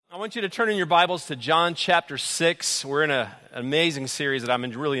want you to turn in your Bibles to John chapter 6. We're in an amazing series that I'm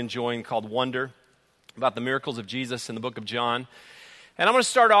really enjoying called Wonder, about the miracles of Jesus in the book of John. And I'm going to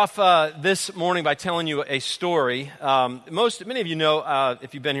start off this morning by telling you a story. Many of you know,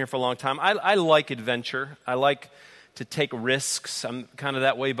 if you've been here for a long time, I like adventure. I like to take risks. I'm kind of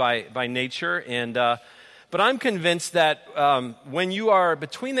that way by nature. But I'm convinced that when you are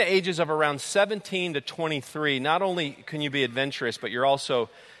between the ages of around 17 to 23, not only can you be adventurous, but you're also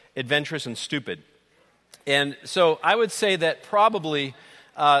adventurous and stupid. And so I would say that probably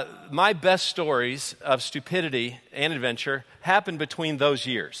my best stories of stupidity and adventure happened between those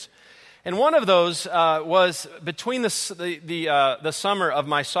years. And one of those was between the summer of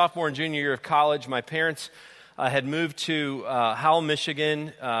my sophomore and junior year of college. My parents had moved to Howell,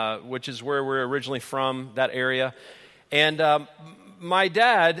 Michigan, which is where we're originally from, that area. And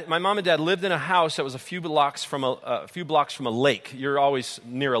my mom and dad lived in a house that was a few blocks from a lake. You're always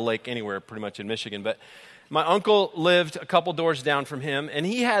near a lake anywhere, pretty much in Michigan. But my uncle lived a couple doors down from him, and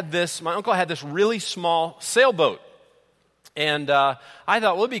my uncle had this really small sailboat. And I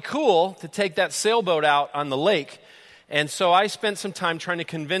thought, well, it'd be cool to take that sailboat out on the lake. And so I spent some time trying to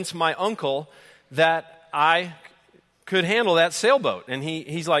convince my uncle that I could handle that sailboat. And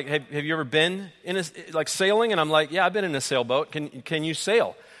he's like, have you ever been in sailing? And I'm like, yeah, I've been in a sailboat. Can you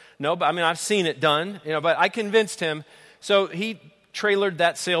sail? No, but I've seen it done, but I convinced him. So he trailered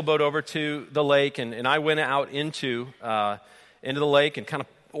that sailboat over to the lake, and I went out into the lake and kind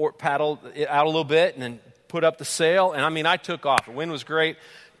of paddled it out a little bit and then put up the sail. And I took off. The wind was great.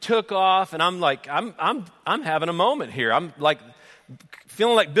 Took off, and I'm like, I'm having a moment here. I'm like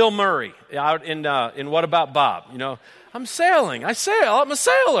feeling like Bill Murray out in What About Bob? I'm sailing. I sail. I'm a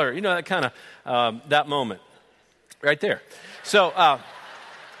sailor. That kind of that moment right there. So,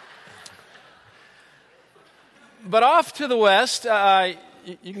 but off to the west,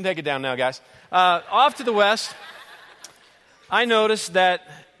 you can take it down now, guys. Off to the west, I noticed that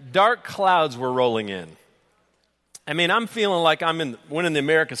dark clouds were rolling in. I'm feeling like I'm winning the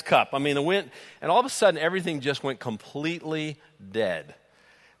America's Cup. The wind, and all of a sudden, everything just went completely dead.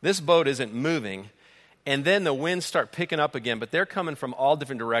 This boat isn't moving, and then the winds start picking up again, but they're coming from all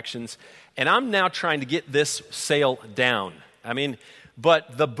different directions, and I'm now trying to get this sail down.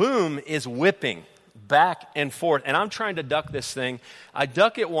 But the boom is whipping back and forth, and I'm trying to duck this thing. I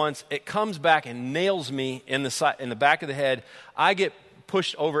duck it once, it comes back and nails me in the back of the head. I get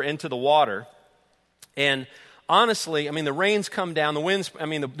pushed over into the water, and honestly, the rains come down, the winds,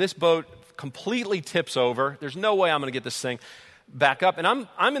 this boat completely tips over. There's no way I'm going to get this thing back up. And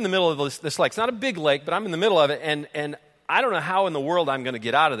I'm in the middle of this lake. It's not a big lake, but I'm in the middle of it, and I don't know how in the world I'm going to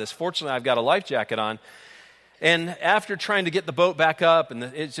get out of this. Fortunately, I've got a life jacket on. And after trying to get the boat back up, and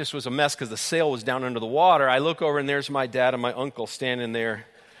it just was a mess because the sail was down under the water, I look over, and there's my dad and my uncle standing there,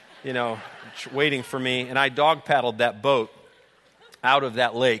 waiting for me. And I dog paddled that boat out of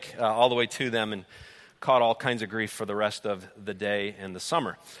that lake all the way to them and caught all kinds of grief for the rest of the day and the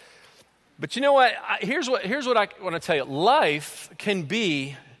summer. But you know what? Here's what I want to tell you. Life can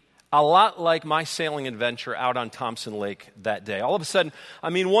be a lot like my sailing adventure out on Thompson Lake that day. All of a sudden,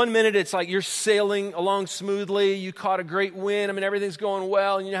 1 minute it's like you're sailing along smoothly, you caught a great wind, everything's going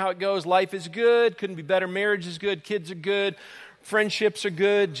well, and you know how it goes. Life is good, couldn't be better. Marriage is good, kids are good, friendships are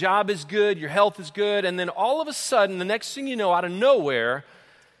good, job is good, your health is good. And then all of a sudden, the next thing you know, out of nowhere,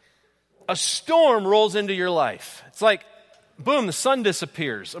 a storm rolls into your life. It's like, boom, the sun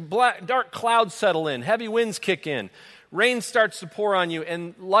disappears. Dark clouds settle in. Heavy winds kick in. Rain starts to pour on you,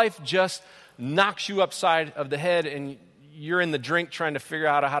 and life just knocks you upside of the head, and you're in the drink trying to figure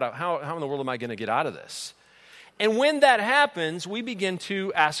out how in the world am I going to get out of this? And when that happens, we begin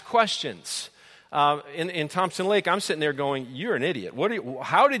to ask questions. In Thompson Lake, I'm sitting there going, "You're an idiot.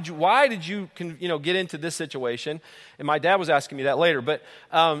 Why did you get into this situation?" And my dad was asking me that later. But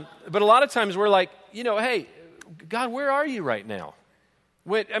a lot of times we're like, hey, God, where are you right now?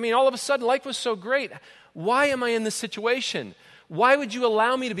 All of a sudden, life was so great. Why am I in this situation? Why would you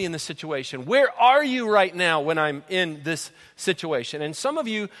allow me to be in this situation? Where are you right now when I'm in this situation? And some of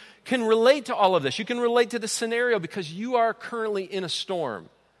you can relate to all of this. You can relate to the scenario because you are currently in a storm.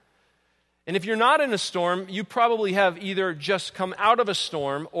 And if you're not in a storm, you probably have either just come out of a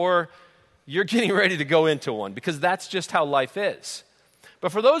storm or you're getting ready to go into one, because that's just how life is.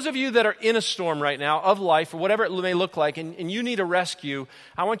 But for those of you that are in a storm right now of life, or whatever it may look like, and you need a rescue,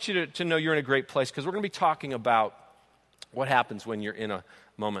 I want you to know you're in a great place, because we're going to be talking about what happens when you're in a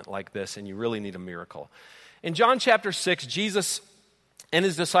moment like this and you really need a miracle. In John chapter 6, Jesus and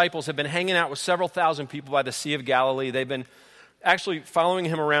his disciples have been hanging out with several thousand people by the Sea of Galilee. They've been actually following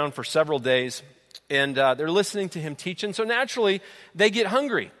him around for several days, and they're listening to him teach. And so naturally, they get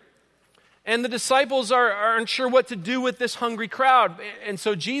hungry. And the disciples are unsure what to do with this hungry crowd. And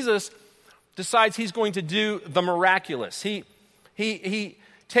so Jesus decides he's going to do the miraculous. He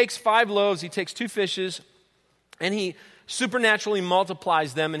takes 5 loaves, he takes 2 fishes, and he supernaturally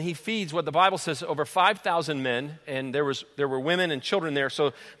multiplies them, and he feeds what the Bible says over 5,000 men, and there were women and children there,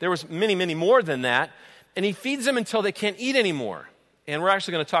 so there was many, many more than that. And he feeds them until they can't eat anymore. And we're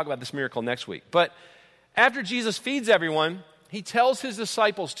actually going to talk about this miracle next week. But after Jesus feeds everyone, he tells his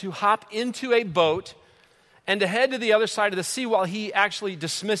disciples to hop into a boat and to head to the other side of the sea while he actually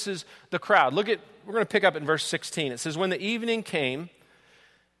dismisses the crowd. We're going to pick up in verse 16. It says, when the evening came,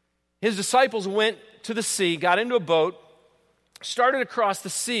 his disciples went to the sea, got into a boat, started across the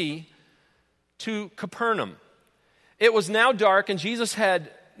sea to Capernaum. It was now dark, and Jesus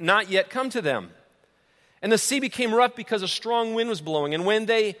had not yet come to them. And the sea became rough because a strong wind was blowing. And when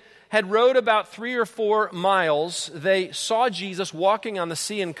they had rowed about 3 or 4 miles, they saw Jesus walking on the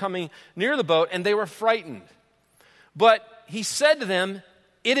sea and coming near the boat, and they were frightened. But he said to them,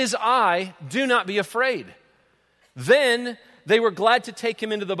 "It is I, do not be afraid." Then they were glad to take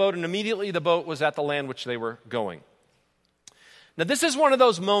him into the boat, and immediately the boat was at the land which they were going. Now, this is one of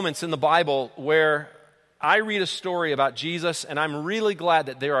those moments in the Bible where I read a story about Jesus, and I'm really glad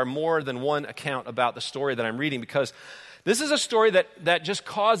that there are more than one account about the story that I'm reading, because this is a story that just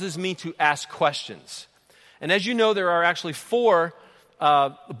causes me to ask questions. And as you know, there are actually 4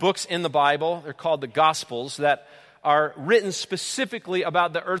 books in the Bible. They're called the Gospels, that are written specifically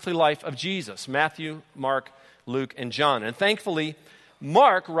about the earthly life of Jesus: Matthew, Mark, Luke, and John. And thankfully,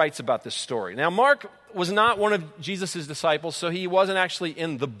 Mark writes about this story. Now, Mark was not one of Jesus' disciples, so he wasn't actually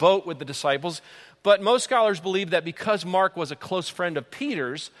in the boat with the disciples. But most scholars believe that because Mark was a close friend of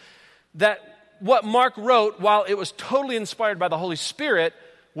Peter's, that what Mark wrote, while it was totally inspired by the Holy Spirit,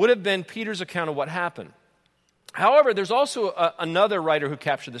 would have been Peter's account of what happened. However, there's also another writer who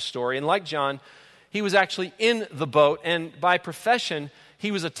captured this story, and like John, he was actually in the boat, and by profession,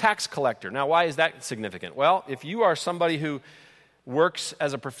 he was a tax collector. Now, why is that significant? Well, if you are somebody who works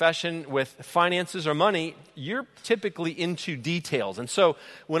as a profession with finances or money, you're typically into details. And so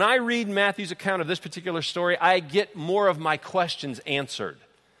when I read Matthew's account of this particular story, I get more of my questions answered.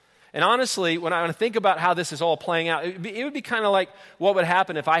 And honestly, when I think about how this is all playing out, it would be kind of like what would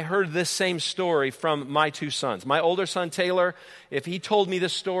happen if I heard this same story from my 2 sons. My older son, Taylor, if he told me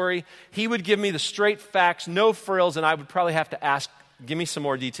this story, he would give me the straight facts, no frills, and I would probably have to ask, give me some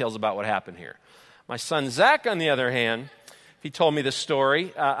more details about what happened here. My son, Zach, on the other hand, he told me this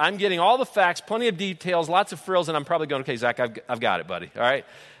story. I'm getting all the facts, plenty of details, lots of frills, and I'm probably going, okay, Zach, I've got it, buddy. All right,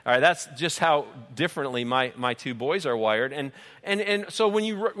 that's just how differently my 2 boys are wired. And so when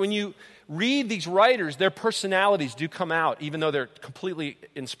you read these writers, their personalities do come out, even though they're completely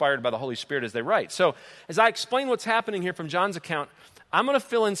inspired by the Holy Spirit as they write. So as I explain what's happening here from John's account, I'm going to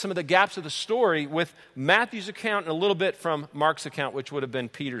fill in some of the gaps of the story with Matthew's account and a little bit from Mark's account, which would have been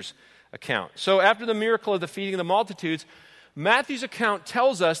Peter's account. So after the miracle of the feeding of the multitudes, Matthew's account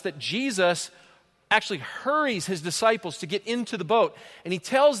tells us that Jesus actually hurries his disciples to get into the boat, and he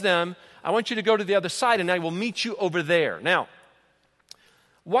tells them, I want you to go to the other side, and I will meet you over there. Now,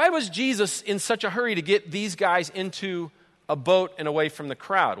 why was Jesus in such a hurry to get these guys into a boat and away from the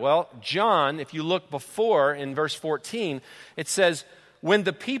crowd? Well, John, if you look before in verse 14, it says, when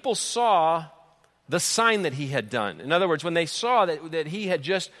the people saw the sign that he had done. In other words, when they saw that he had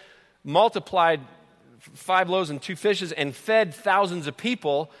just multiplied 5 loaves and 2 fishes and fed thousands of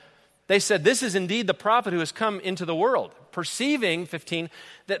people, they said, this is indeed the prophet who has come into the world. Perceiving, 15,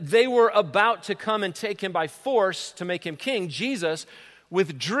 that they were about to come and take him by force to make him king, Jesus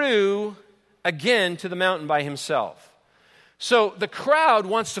withdrew again to the mountain by himself. So the crowd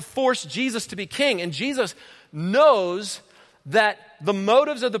wants to force Jesus to be king, and Jesus knows that the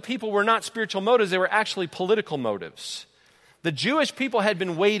motives of the people were not spiritual motives, they were actually political motives. The Jewish people had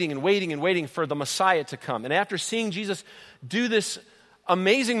been waiting and waiting and waiting for the Messiah to come. And after seeing Jesus do this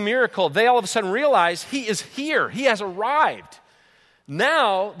amazing miracle, they all of a sudden realize he is here. He has arrived.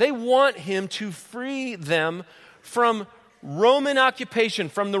 Now they want him to free them from Roman occupation,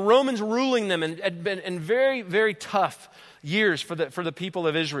 from the Romans ruling them, and had been in very, very tough years for the people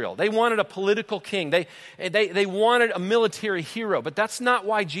of Israel. They wanted a political king. They wanted a military hero. But that's not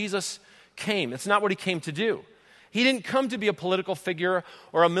why Jesus came. It's not what he came to do. He didn't come to be a political figure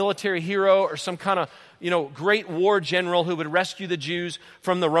or a military hero or some kind of, great war general who would rescue the Jews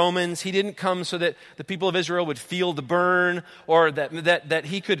from the Romans. He didn't come so that the people of Israel would feel the burn or that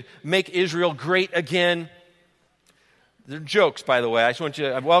he could make Israel great again. They're jokes, by the way. I just want you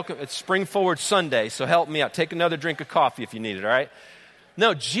to welcome. It's Spring Forward Sunday, so help me out. Take another drink of coffee if you need it, all right?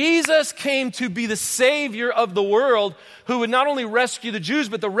 No, Jesus came to be the Savior of the world who would not only rescue the Jews,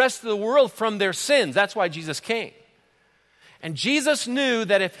 but the rest of the world from their sins. That's why Jesus came. And Jesus knew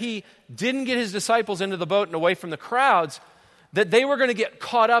that if he didn't get his disciples into the boat and away from the crowds, that they were going to get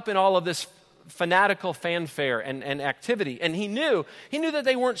caught up in all of this fanatical fanfare and activity. And he knew that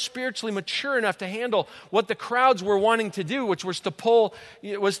they weren't spiritually mature enough to handle what the crowds were wanting to do, which was to pull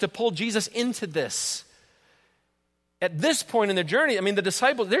Jesus into this. At this point in the journey, the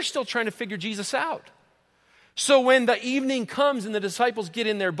disciples, they're still trying to figure Jesus out. So when the evening comes and the disciples get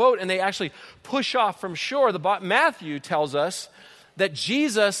in their boat and they actually push off from shore, Matthew tells us that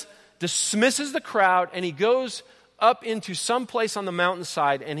Jesus dismisses the crowd and he goes up into some place on the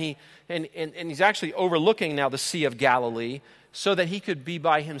mountainside and he's actually overlooking now the Sea of Galilee so that he could be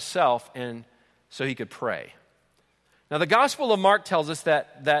by himself and so he could pray. Now the Gospel of Mark tells us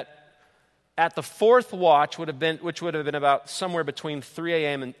that at the fourth watch, which would have been about somewhere between 3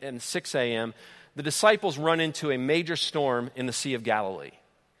 a.m. and 6 a.m., the disciples run into a major storm in the Sea of Galilee.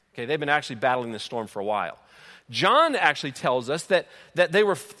 Okay, they've been actually battling this storm for a while. John actually tells us that they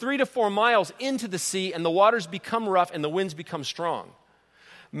were 3 to 4 miles into the sea and the waters become rough and the winds become strong.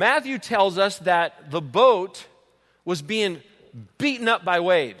 Matthew tells us that the boat was being beaten up by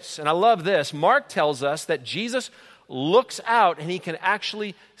waves. And I love this. Mark tells us that Jesus looks out and he can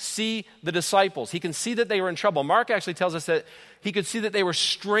actually see the disciples. He can see that they were in trouble. Mark actually tells us that he could see that they were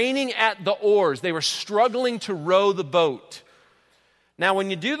straining at the oars. They were struggling to row the boat. Now,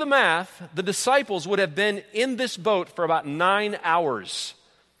 when you do the math, the disciples would have been in this boat for about 9 hours.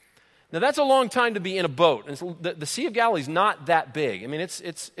 Now, that's a long time to be in a boat. And the Sea of Galilee is not that big.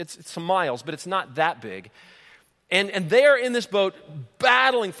 It's some miles, but it's not that big. And they are in this boat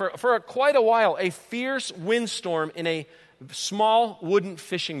battling for quite a while, a fierce windstorm in a small wooden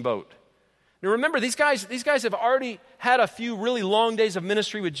fishing boat. Now remember, these guys have already had a few really long days of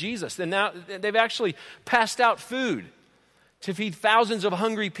ministry with Jesus. And now they've actually passed out food to feed thousands of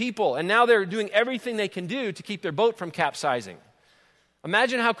hungry people. And now they're doing everything they can do to keep their boat from capsizing.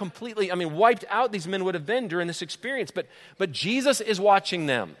 Imagine how completely, wiped out these men would have been during this experience. But Jesus is watching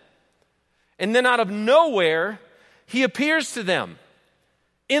them. And then out of nowhere, he appears to them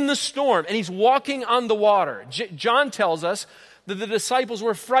in the storm, and he's walking on the water. John tells us that the disciples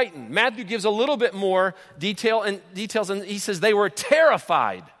were frightened. Matthew gives a little bit more details, and he says they were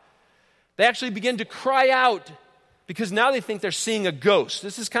terrified. They actually begin to cry out because now they think they're seeing a ghost.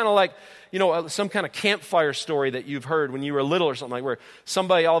 This is kind of like, some kind of campfire story that you've heard when you were little or something, like where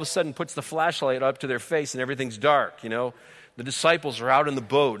somebody all of a sudden puts the flashlight up to their face and everything's dark, The disciples are out in the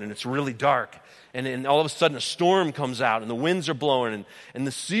boat and it's really dark. And then all of a sudden a storm comes out and the winds are blowing and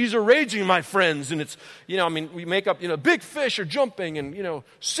the seas are raging, my friends. And it's, we make up, big fish are jumping and,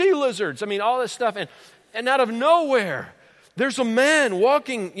 sea lizards. All this stuff. And out of nowhere, there's a man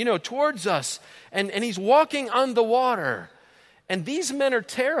walking, towards us. And he's walking on the water. And these men are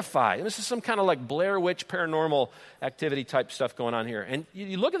terrified. And this is some kind of like Blair Witch paranormal activity type stuff going on here. And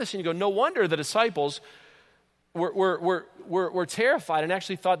you look at this and you go, no wonder the disciples were terrified and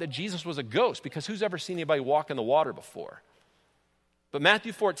actually thought that Jesus was a ghost, because who's ever seen anybody walk in the water before? But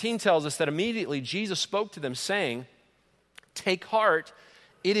Matthew 14 tells us that immediately Jesus spoke to them saying, "Take heart,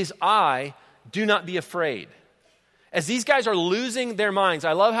 it is I, do not be afraid." As these guys are losing their minds,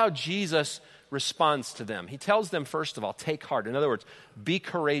 I love how Jesus responds to them. He tells them, first of all, take heart. In other words, be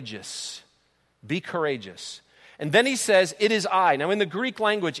courageous. Be courageous. And then he says, "It is I." Now in the Greek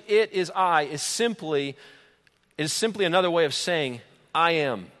language, "it is I" is simply another way of saying, I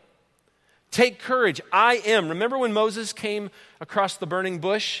am. Take courage, I am. Remember when Moses came across the burning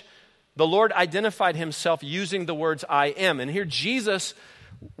bush? The Lord identified himself using the words, I am. And here Jesus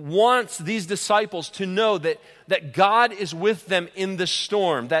wants these disciples to know that God is with them in the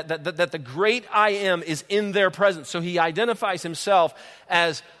storm, that the great I am is in their presence. So he identifies himself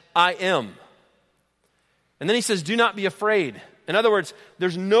as I am. And then he says, do not be afraid. In other words,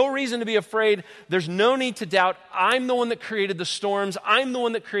 there's no reason to be afraid. There's no need to doubt. I'm the one that created the storms. I'm the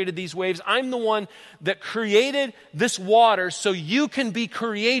one that created these waves. I'm the one that created this water so you can be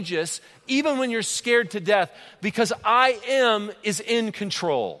courageous even when you're scared to death, because I am is in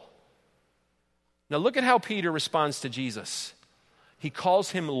control. Now look at how Peter responds to Jesus. He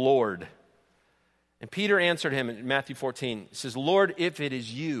calls him Lord. And Peter answered him in Matthew 14. He says, "Lord, if it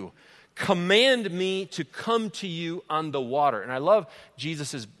is you, command me to come to you on the water." And I love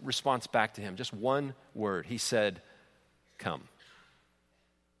Jesus' response back to him. Just one word. He said, come.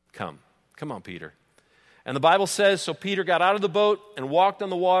 Come. Come on, Peter. And the Bible says, so Peter got out of the boat and walked on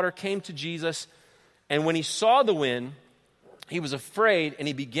the water, came to Jesus. And when he saw the wind, he was afraid and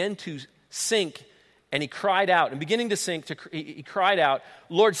he began to sink and he cried out, and beginning to sink, he cried out,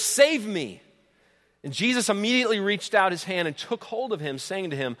 "Lord, save me." And Jesus immediately reached out his hand and took hold of him, saying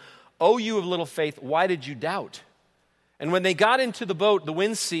to him, "O you of little faith, why did you doubt?" And when they got into the boat, the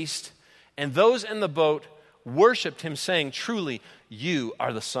wind ceased, and those in the boat worshiped him, saying, "Truly, you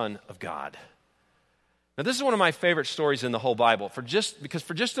are the Son of God." Now, this is one of my favorite stories in the whole Bible, because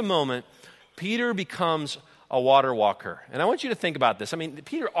for just a moment, Peter becomes a water walker. And I want you to think about this. I mean,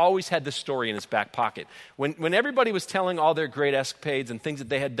 Peter always had this story in his back pocket. When everybody was telling all their great escapades and things that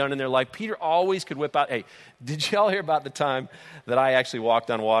they had done in their life, Peter always could whip out, "Hey, did y'all hear about the time that I actually walked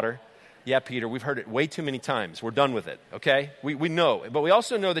on water?" "Yeah, Peter, we've heard it way too many times. We're done with it, okay? We know. But we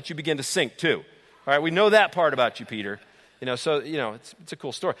also know that you begin to sink too. All right, we know that part about you, Peter." It's a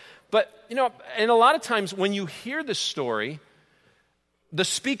cool story. But, and a lot of times when you hear this story, the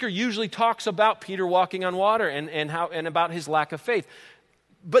speaker usually talks about Peter walking on water and about his lack of faith.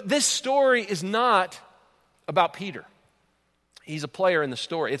 But this story is not about Peter. He's a player in the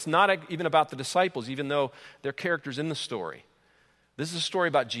story. It's not even about the disciples, even though they're characters in the story. This is a story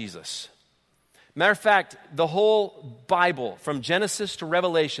about Jesus. Matter of fact, the whole Bible, from Genesis to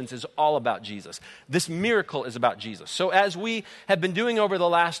Revelations, is all about Jesus. This miracle is about Jesus. So as we have been doing over the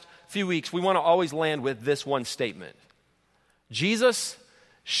last few weeks, we want to always land with this one statement: Jesus,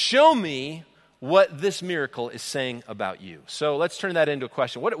 show me what this miracle is saying about you. So let's turn that into a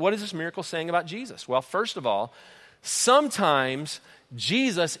question. What is this miracle saying about Jesus? Well, first of all, sometimes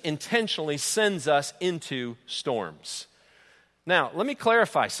Jesus intentionally sends us into storms. Now, let me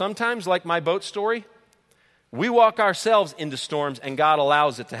clarify. Sometimes, like my boat story, we walk ourselves into storms and God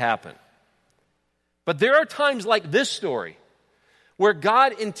allows it to happen. But there are times like this story where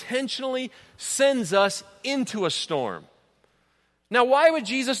God intentionally sends us into a storm. Now, why would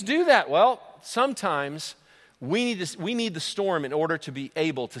Jesus do that? Well, sometimes we need the storm in order to be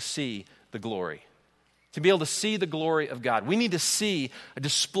able to see the glory. To be able to see the glory of God. We need to see a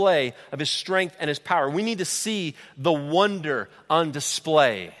display of His strength and His power. We need to see the wonder on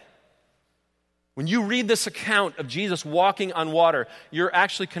display. When you read this account of Jesus walking on water, you're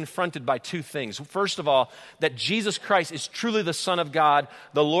actually confronted by two things. First of all, that Jesus Christ is truly the Son of God,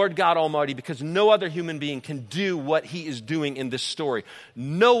 the Lord God Almighty, because no other human being can do what He is doing in this story.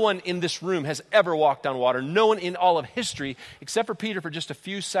 No one in this room has ever walked on water. No one in all of history, except for Peter for just a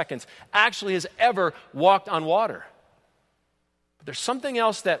few seconds, actually has ever walked on water. But there's something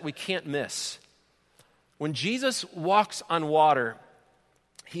else that we can't miss. When Jesus walks on water,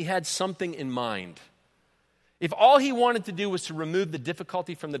 He had something in mind. If all He wanted to do was to remove the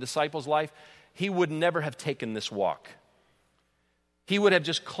difficulty from the disciples' life, He would never have taken this walk. He would have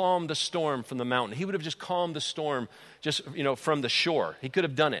just calmed the storm from the mountain. He would have just calmed the storm from the shore. He could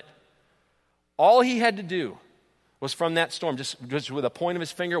have done it. All He had to do was from that storm, just with a point of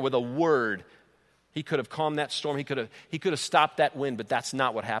His finger, with a word, He could have calmed that storm. He could have stopped that wind, but that's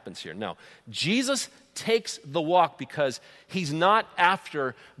not what happens here. No. Jesus takes the walk because He's not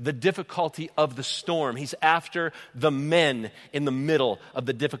after the difficulty of the storm. He's after the men in the middle of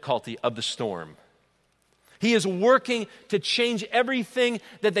the difficulty of the storm. He is working to change everything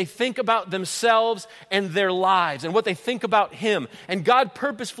that they think about themselves and their lives and what they think about Him. And God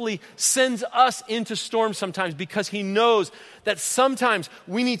purposefully sends us into storms sometimes because He knows that sometimes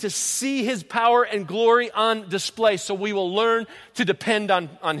we need to see His power and glory on display so we will learn to depend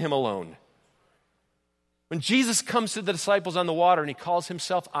on Him alone. When Jesus comes to the disciples on the water and He calls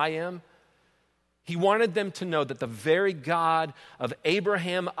Himself I Am, He wanted them to know that the very God of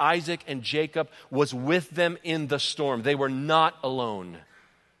Abraham, Isaac, and Jacob was with them in the storm. They were not alone.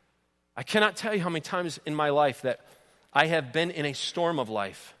 I cannot tell you how many times in my life that I have been in a storm of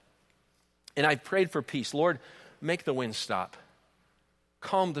life and I've prayed for peace. Lord, make the wind stop.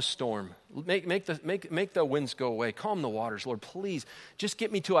 Calm the storm. Make the winds go away. Calm the waters, Lord. Please, just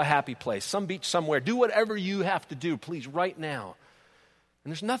get me to a happy place, some beach somewhere. Do whatever you have to do, please, right now.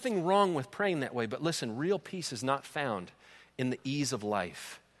 And there's nothing wrong with praying that way, but listen, real peace is not found in the ease of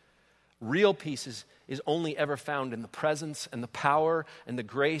life. Real peace is only ever found in the presence and the power and the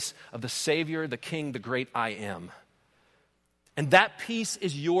grace of the Savior, the King, the great I Am. And that peace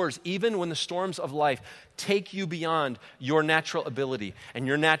is yours even when the storms of life take you beyond your natural ability and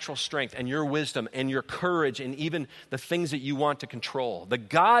your natural strength and your wisdom and your courage and even the things that you want to control. The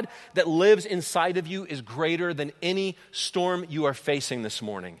God that lives inside of you is greater than any storm you are facing this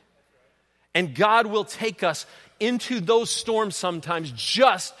morning. And God will take us into those storms sometimes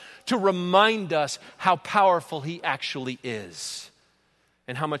just to remind us how powerful He actually is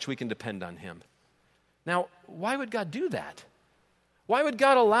and how much we can depend on Him. Now, why would God do that? Why would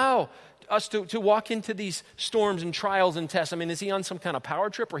God allow us to walk into these storms and trials and tests? I mean, is he on some kind of power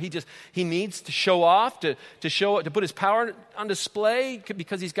trip where he needs to show off, to put his power on display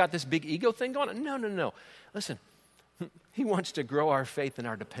because he's got this big ego thing going on? No. Listen, he wants to grow our faith and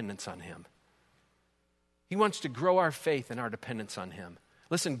our dependence on him. He wants to grow our faith and our dependence on him.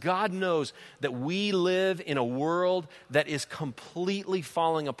 Listen, God knows that we live in a world that is completely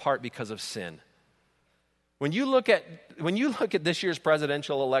falling apart because of sin. When you look at this year's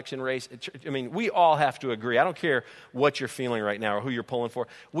presidential election race, I mean, we all have to agree. I don't care what you're feeling right now or who you're pulling for.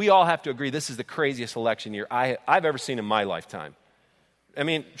 We all have to agree this is the craziest election year I've ever seen in my lifetime. I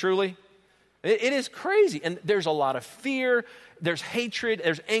mean, truly, it is crazy. And there's a lot of fear. There's hatred.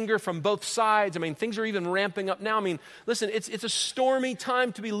 There's anger from both sides. I mean, things are even ramping up now. I mean, listen, it's a stormy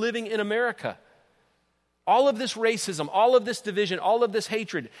time to be living in America. All of this racism, all of this division, all of this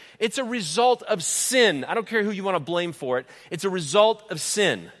hatred, it's a result of sin. I don't care who you want to blame for it. It's a result of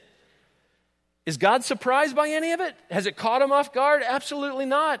sin. Is God surprised by any of it? Has it caught him off guard? Absolutely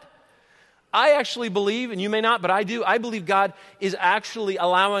not. I actually believe, and you may not, but I do, I believe God is actually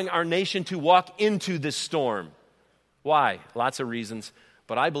allowing our nation to walk into this storm. Why? Lots of reasons,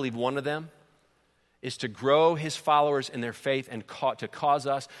 but I believe one of them is to grow his followers in their faith and to cause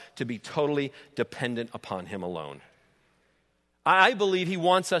us to be totally dependent upon him alone. I believe he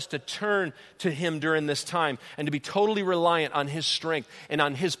wants us to turn to him during this time and to be totally reliant on his strength and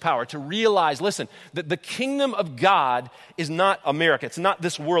on his power, to realize, listen, that the kingdom of God is not America. It's not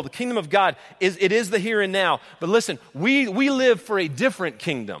this world. The kingdom of God is the here and now. But listen, we live for a different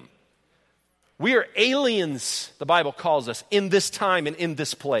kingdom. We are aliens, the Bible calls us, in this time and in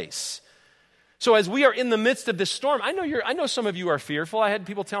this place. So as we are in the midst of this storm, I know some of you are fearful. I had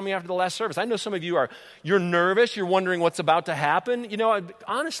people tell me after the last service, I know some of you you're nervous, you're wondering what's about to happen. You know,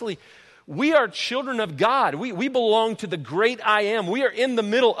 honestly, we are children of God. We belong to the great I am. We are in the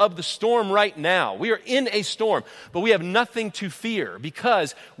middle of the storm right now. We are in a storm, but we have nothing to fear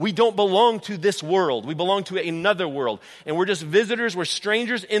because we don't belong to this world. We belong to another world, and we're just visitors. We're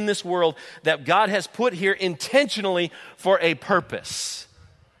strangers in this world that God has put here intentionally for a purpose.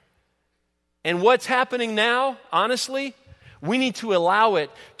 And what's happening now, honestly, we need to allow it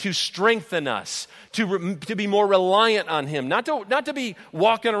to strengthen us, to be more reliant on him, not to be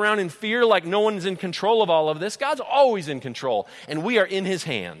walking around in fear like no one's in control of all of this. God's always in control, and we are in his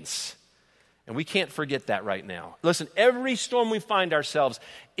hands. And we can't forget that right now. Listen, every storm we find ourselves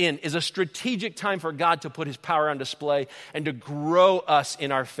in is a strategic time for God to put his power on display and to grow us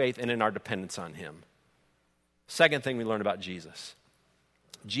in our faith and in our dependence on him. Second thing we learn about Jesus.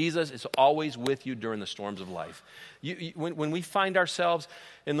 Jesus is always with you during the storms of life. When we find ourselves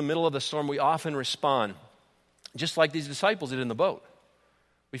in the middle of the storm, we often respond just like these disciples did in the boat.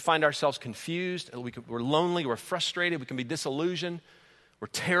 We find ourselves confused, we're lonely, we're frustrated, we can be disillusioned, we're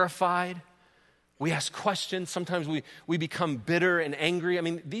terrified. We ask questions. Sometimes we become bitter and angry. I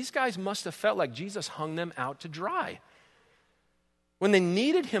mean, these guys must have felt like Jesus hung them out to dry. When they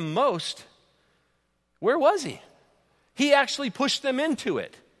needed him most, where was he? He actually pushed them into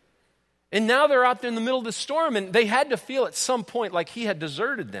it. And now they're out there in the middle of the storm, and they had to feel at some point like he had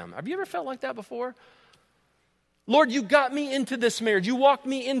deserted them. Have you ever felt like that before? Lord, you got me into this marriage. You walked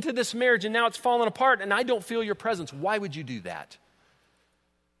me into this marriage, and now it's fallen apart, and I don't feel your presence. Why would you do that?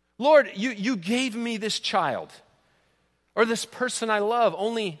 Lord, you gave me this child or this person I love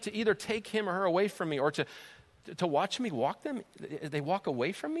only to either take him or her away from me or to watch me walk them. They walk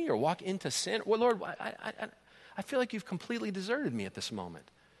away from me or walk into sin. Well, Lord, I feel like you've completely deserted me at this moment.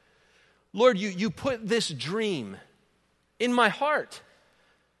 Lord, you put this dream in my heart.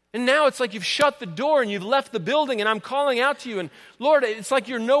 And now it's like you've shut the door and you've left the building and I'm calling out to you. And Lord, it's like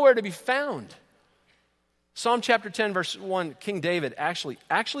you're nowhere to be found. Psalm chapter 10, verse 1, King David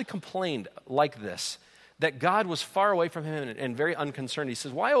actually complained like this, that God was far away from him and very unconcerned. He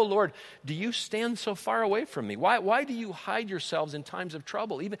says, why, O Lord, do you stand so far away from me? Why do you hide yourselves in times of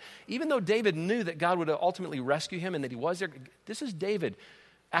trouble? Even though David knew that God would ultimately rescue him and that he was there, this is David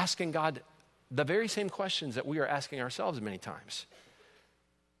asking God the very same questions that we are asking ourselves many times.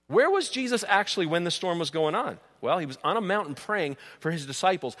 Where was Jesus actually when the storm was going on? Well, he was on a mountain praying for his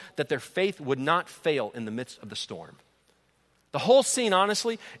disciples that their faith would not fail in the midst of the storm. The whole scene,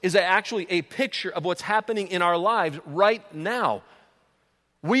 honestly, is actually a picture of what's happening in our lives right now.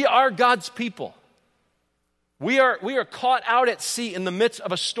 We are God's people. We are caught out at sea in the midst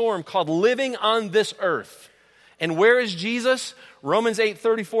of a storm called living on this earth. And where is Jesus? Romans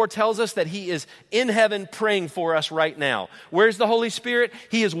 8:34 tells us that he is in heaven praying for us right now. Where's the Holy Spirit?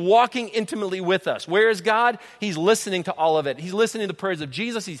 He is walking intimately with us. Where is God? He's listening to all of it. He's listening to the prayers of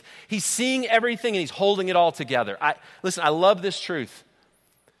Jesus. He's seeing everything and he's holding it all together. Listen, I love this truth.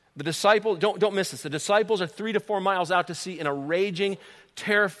 The disciples, don't miss this, the disciples are 3 to 4 miles out to sea in a raging,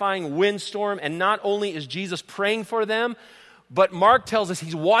 terrifying windstorm, and not only is Jesus praying for them, but Mark tells us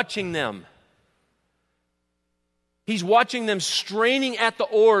he's watching them. He's watching them straining at the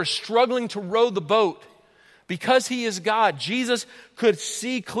oars, struggling to row the boat. Because he is God, Jesus could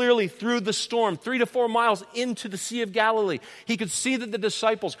see clearly through the storm, 3 to 4 miles into the Sea of Galilee. He could see that the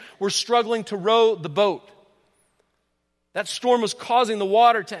disciples were struggling to row the boat. That storm was causing the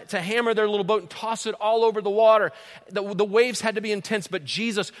water to hammer their little boat and toss it all over the water. The waves had to be intense, but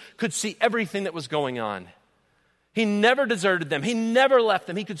Jesus could see everything that was going on. He never deserted them. He never left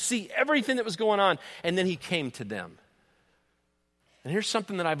them. He could see everything that was going on, and then he came to them. And here's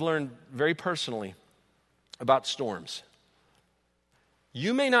something that I've learned very personally about storms.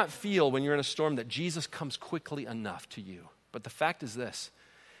 You may not feel when you're in a storm that Jesus comes quickly enough to you, but the fact is this: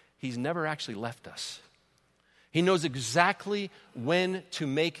 he's never actually left us. He knows exactly when to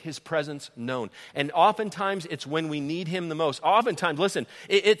make his presence known. And oftentimes, it's when we need him the most. Oftentimes, listen,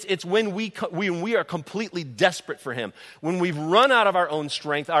 it's when we are completely desperate for him. When we've run out of our own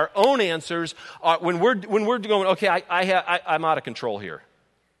strength, our own answers, when we're going, okay, I'm out of control here.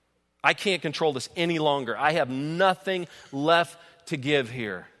 I can't control this any longer. I have nothing left to give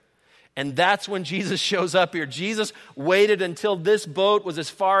here. And that's when Jesus shows up here. Jesus waited until this boat was as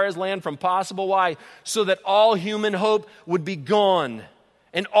far as land from possible. Why? So that all human hope would be gone.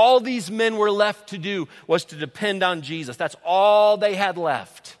 And all these men were left to do was to depend on Jesus. That's all they had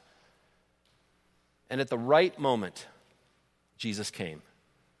left. And at the right moment, Jesus came,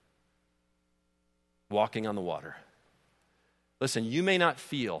 walking on the water. Listen, you may not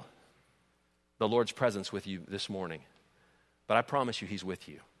feel the Lord's presence with you this morning, but I promise you he's with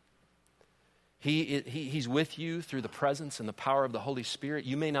you. He's with you through the presence and the power of the Holy Spirit.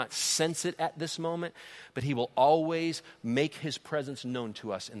 You may not sense it at this moment, but he will always make his presence known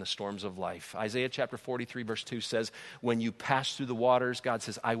to us in the storms of life. Isaiah chapter 43 verse 2 says, when you pass through the waters, God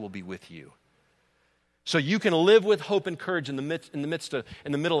says, I will be with you. So you can live with hope and courage in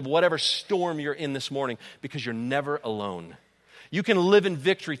the middle of whatever storm you're in this morning, because you're never alone. You can live in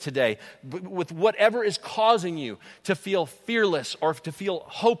victory today with whatever is causing you to feel fearless or to feel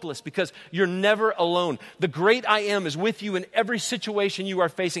hopeless, because you're never alone. The great I Am is with you in every situation you are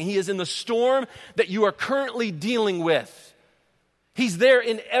facing. He is in the storm that you are currently dealing with. He's there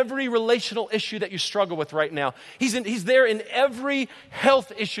in every relational issue that you struggle with right now. He's there in every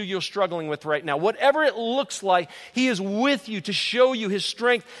health issue you're struggling with right now. Whatever it looks like, he is with you to show you his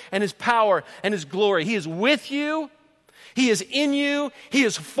strength and his power and his glory. He is with you. He is in you, he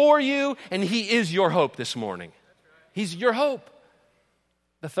is for you, and he is your hope this morning. He's your hope.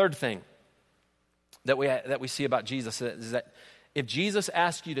 The third thing that we see about Jesus is that if Jesus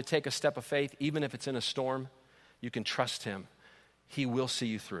asks you to take a step of faith, even if it's in a storm, you can trust him. He will see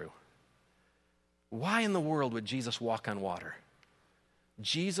you through. Why in the world would Jesus walk on water?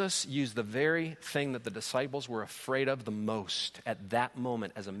 Jesus used the very thing that the disciples were afraid of the most at that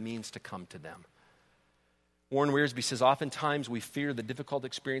moment as a means to come to them. Warren Wiersbe says, oftentimes we fear the difficult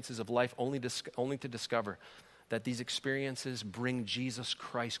experiences of life only to discover that these experiences bring Jesus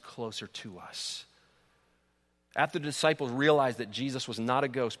Christ closer to us. After the disciples realized that Jesus was not a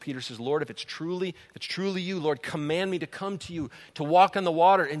ghost, Peter says, Lord, if it's truly you, Lord, command me to come to you, to walk on the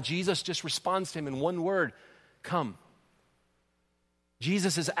water. And Jesus just responds to him in one word, come.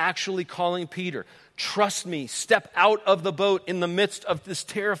 Jesus is actually calling Peter, trust me, step out of the boat in the midst of this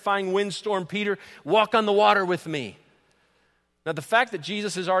terrifying windstorm. Peter, walk on the water with me. Now, the fact that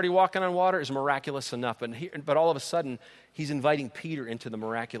Jesus is already walking on water is miraculous enough, but all of a sudden, he's inviting Peter into the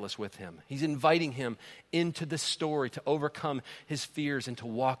miraculous with him. He's inviting him into this story to overcome his fears and to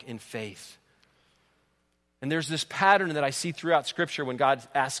walk in faith. And there's this pattern that I see throughout Scripture when God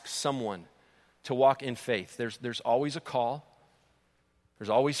asks someone to walk in faith. There's always a call. There's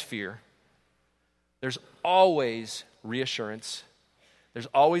always fear. There's always reassurance. There's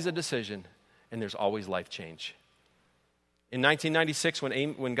always a decision. And there's always life change. In 1996,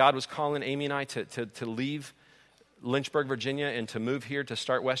 when God was calling Amy and I to leave Lynchburg, Virginia, and to move here to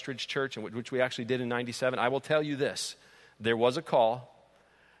start Westridge Church, which we actually did in 97, I will tell you this. There was a call.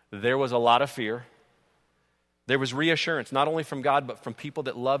 There was a lot of fear. There was reassurance, not only from God, but from people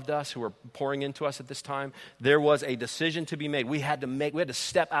that loved us, who were pouring into us at this time. There was a decision to be made. We had to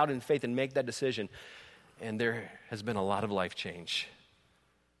step out in faith and make that decision. And there has been a lot of life change.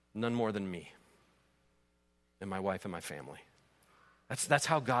 None more than me and my wife and my family. That's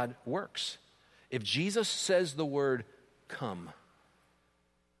how God works. If Jesus says the word come,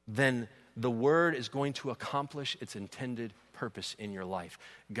 then the word is going to accomplish its intended purpose in your life.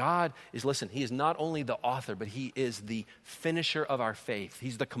 God is, listen, he is not only the author, but he is the finisher of our faith.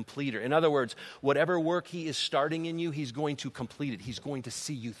 He's the completer. In other words, whatever work he is starting in you, he's going to complete it. He's going to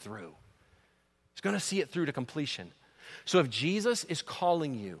see you through. He's going to see it through to completion. So if Jesus is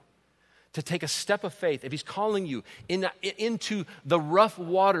calling you to take a step of faith, if he's calling you into the rough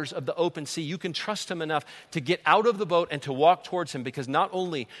waters of the open sea, you can trust him enough to get out of the boat and to walk towards him, because not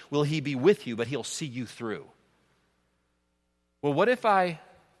only will he be with you, but he'll see you through. Well, what if I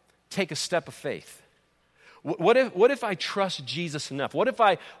take a step of faith? What if I trust Jesus enough? What if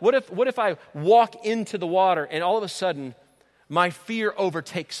I walk into the water and all of a sudden my fear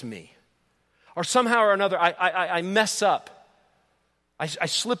overtakes me? Or somehow or another I mess up. I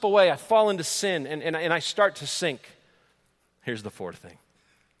slip away, I fall into sin, and I start to sink. Here's the fourth thing.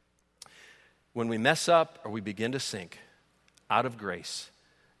 When we mess up or we begin to sink, out of grace,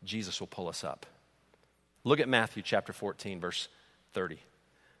 Jesus will pull us up. Look at Matthew chapter 14, verse 30.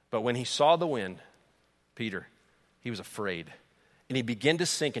 But when he saw the wind, Peter, he was afraid. And he began to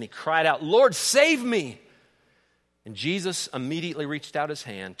sink, and he cried out, "Lord, save me!" And Jesus immediately reached out his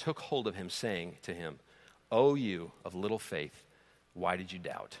hand, took hold of him, saying to him, "O you of little faith, why did you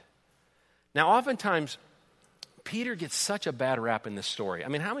doubt?" Now, oftentimes, Peter gets such a bad rap in this story. I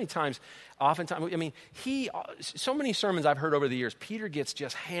mean, how many times, so many sermons I've heard over the years, Peter gets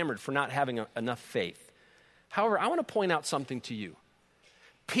just hammered for not having enough faith. However, I want to point out something to you.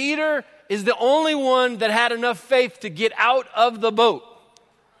 Peter is the only one that had enough faith to get out of the boat.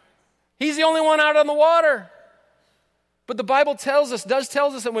 He's the only one out on the water. But the Bible tells us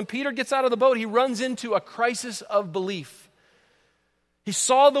that when Peter gets out of the boat, he runs into a crisis of belief. He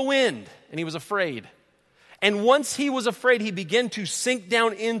saw the wind and he was afraid. And once he was afraid, he began to sink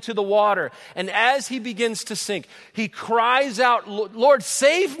down into the water. And as he begins to sink, he cries out, "Lord,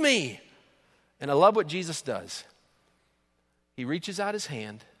 save me!" And I love what Jesus does. He reaches out his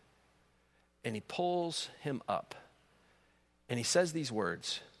hand and he pulls him up. And he says these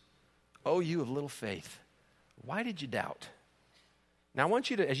words, "O you of little faith, why did you doubt?" Now I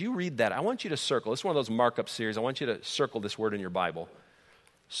want you to, as you read that, I want you to circle. It's one of those markup series. I want you to circle this word in your Bible.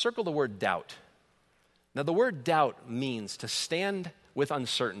 Circle the word doubt. Now the word doubt means to stand with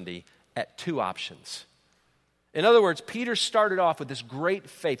uncertainty at two options. In other words, Peter started off with this great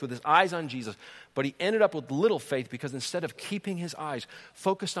faith, with his eyes on Jesus, but he ended up with little faith because instead of keeping his eyes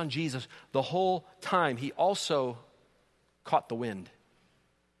focused on Jesus the whole time, he also caught the wind.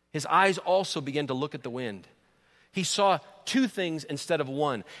 His eyes also began to look at the wind. He saw two things instead of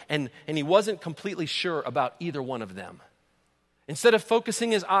one, and he wasn't completely sure about either one of them. Instead of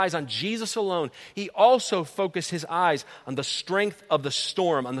focusing his eyes on Jesus alone, he also focused his eyes on the strength of the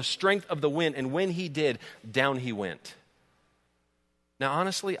storm, on the strength of the wind, and when he did, down he went. Now,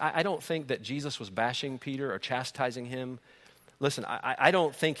 honestly, I don't think that Jesus was bashing Peter or chastising him. Listen, I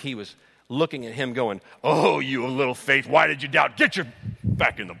don't think he was looking at him going, "Oh, you of little faith, why did you doubt? Get your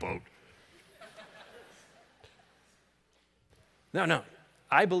back in the boat." No.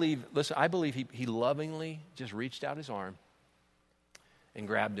 I believe he lovingly just reached out his arm and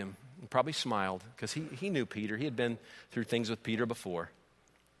grabbed him and probably smiled because he knew Peter. He had been through things with Peter before.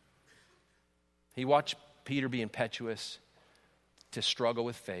 He watched Peter be impetuous, to struggle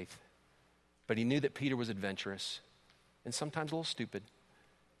with faith, but he knew that Peter was adventurous and sometimes a little stupid.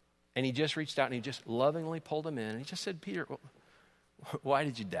 And he just reached out and he just lovingly pulled him in and he just said, "Peter, why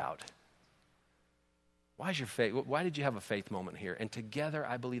did you doubt? Why did you have a faith moment here?" And together,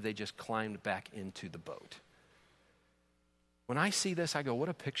 I believe they just climbed back into the boat. When I see this, I go, what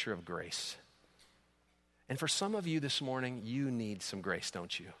a picture of grace. And for some of you this morning, you need some grace,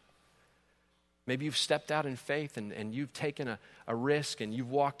 don't you? Maybe you've stepped out in faith and you've taken a risk and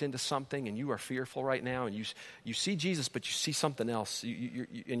you've walked into something and you are fearful right now and you see Jesus, but you see something else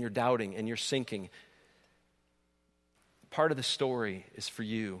and you're doubting and you're sinking. Part of the story is for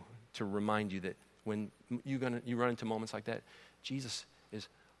you to remind you that when you run into moments like that, Jesus is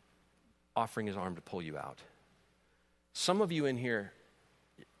offering his arm to pull you out. Some of you in here,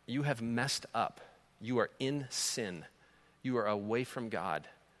 you have messed up. You are in sin. You are away from God.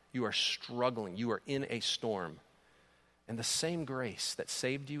 You are struggling. You are in a storm. And the same grace that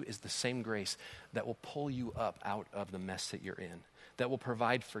saved you is the same grace that will pull you up out of the mess that you're in, that will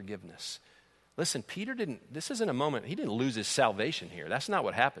provide forgiveness. Listen, this isn't a moment, he didn't lose his salvation here. That's not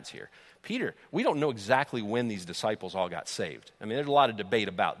what happens here. Peter, we don't know exactly when these disciples all got saved. I mean, there's a lot of debate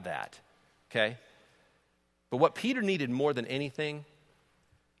about that, okay? But what Peter needed more than anything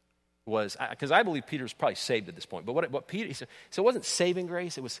was, because I believe Peter was probably saved at this point, but what Peter, he said, so it wasn't saving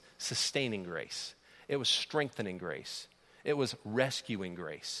grace, it was sustaining grace. It was strengthening grace. It was rescuing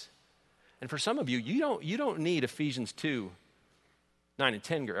grace. And for some of you, you don't need Ephesians 2, 9 and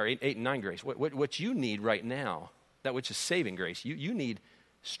 10, or 8 and 9 grace. What you need right now, that which is saving grace, you need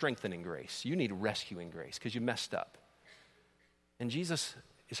strengthening grace. You need rescuing grace because you messed up. And Jesus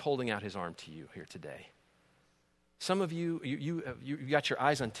is holding out his arm to you here today. Some of you got your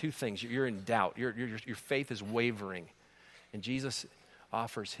eyes on two things. You're in doubt. Your faith is wavering. And Jesus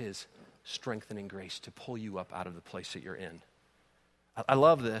offers his strengthening grace to pull you up out of the place that you're in. I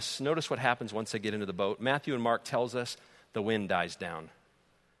love this. Notice what happens once they get into the boat. Matthew and Mark tells us the wind dies down.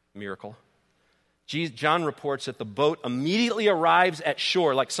 Miracle. John reports that the boat immediately arrives at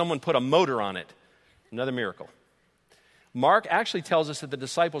shore like someone put a motor on it. Another miracle. Mark actually tells us that the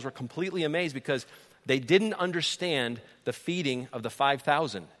disciples were completely amazed because they didn't understand the feeding of the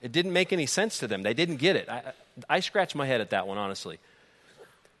 5,000. It didn't make any sense to them. They didn't get it. I scratched my head at that one, honestly.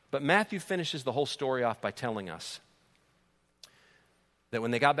 But Matthew finishes the whole story off by telling us that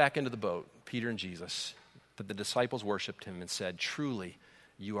when they got back into the boat, Peter and Jesus, that the disciples worshiped him and said, "Truly,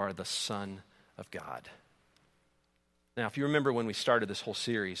 you are the Son of God." Now, if you remember when we started this whole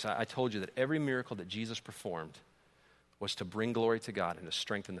series, I told you that every miracle that Jesus performed was to bring glory to God and to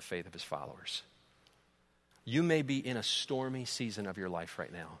strengthen the faith of his followers. You may be in a stormy season of your life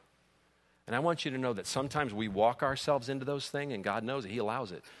right now. And I want you to know that sometimes we walk ourselves into those things, and God knows it. He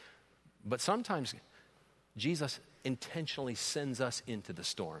allows it. But sometimes Jesus intentionally sends us into the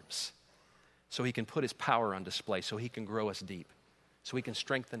storms so he can put his power on display, so he can grow us deep, so he can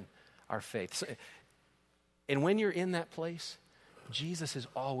strengthen our faith. And when you're in that place, Jesus is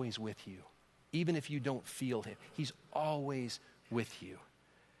always with you. Even if you don't feel him, he's always with you.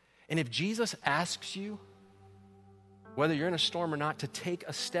 And if Jesus asks you, whether you're in a storm or not, to take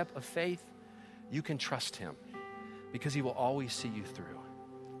a step of faith, you can trust him because he will always see you through.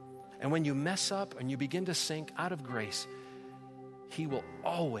 And when you mess up and you begin to sink out of grace, he will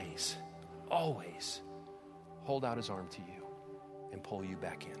always, always hold out his arm to you and pull you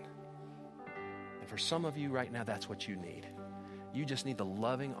back in. And for some of you right now, that's what you need. You just need the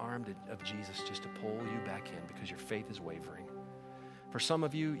loving arm of Jesus just to pull you back in because your faith is wavering. For some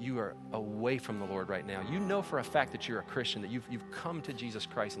of you, you are away from the Lord right now. You know for a fact that you're a Christian, that you've come to Jesus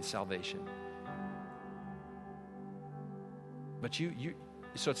Christ in salvation. But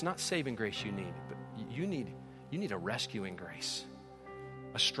so it's not saving grace you need, but you need a rescuing grace,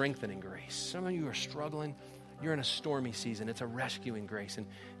 a strengthening grace. Some of you are struggling. You're in a stormy season. It's a rescuing grace, and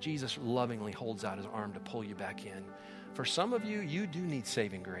Jesus lovingly holds out his arm to pull you back in. For some of you, you do need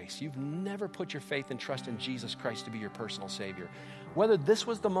saving grace. You've never put your faith and trust in Jesus Christ to be your personal Savior. Whether this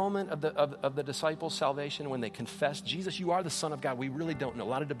was the moment of the disciples' salvation when they confessed, Jesus, you are the Son of God, we really don't know. A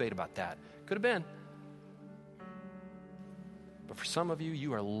lot of debate about that. Could have been. But for some of you,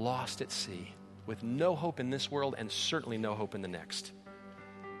 you are lost at sea with no hope in this world and certainly no hope in the next.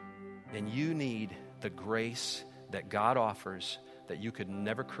 And you need the grace that God offers that you could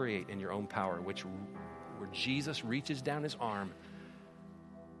never create in your own power, where Jesus reaches down his arm,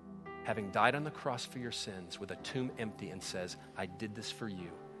 having died on the cross for your sins, with a tomb empty, and says, I did this for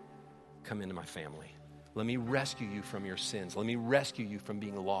you. Come into my family. Let me rescue you from your sins. Let me rescue you from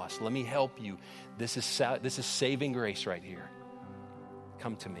being lost. Let me help you. This is saving grace right here.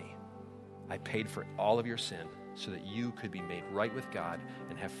 Come to me. I paid for all of your sin so that you could be made right with God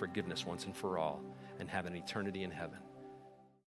and have forgiveness once and for all and have an eternity in heaven.